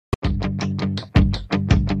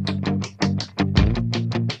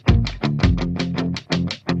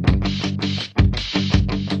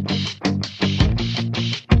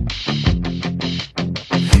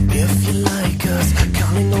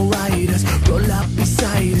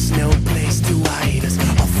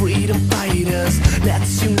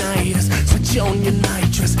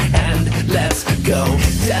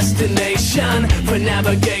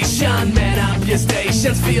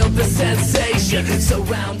sensations, feel the sensation,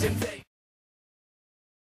 surround and fade.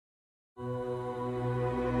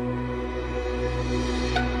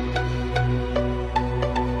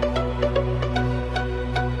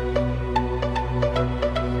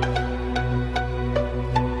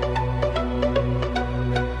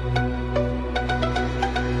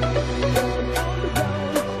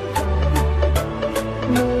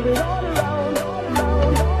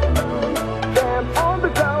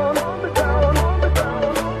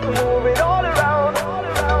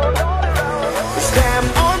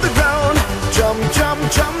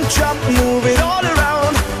 Jump, move it all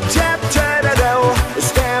around. Tap, tap, da,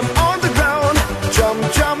 stamp on the ground.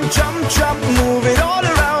 Jump, jump, jump, jump, move it all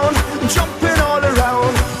around. Jumping all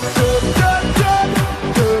around.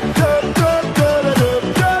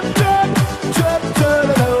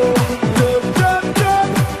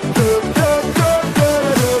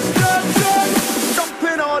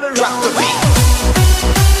 Jumping all around. Drop the beat.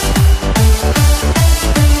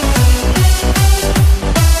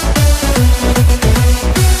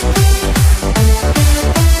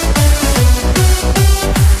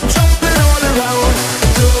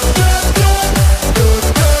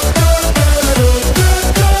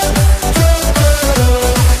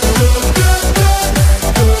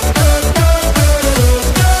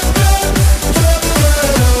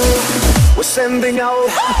 Sending out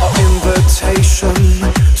our invitation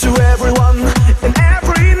to everyone in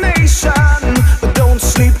every nation. But don't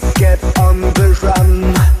sleep, get on the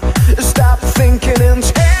run. Stop thinking and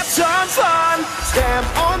have some fun. Stamp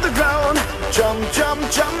on the ground. Jump, jump,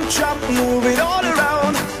 jump, jump, move it all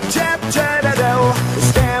around.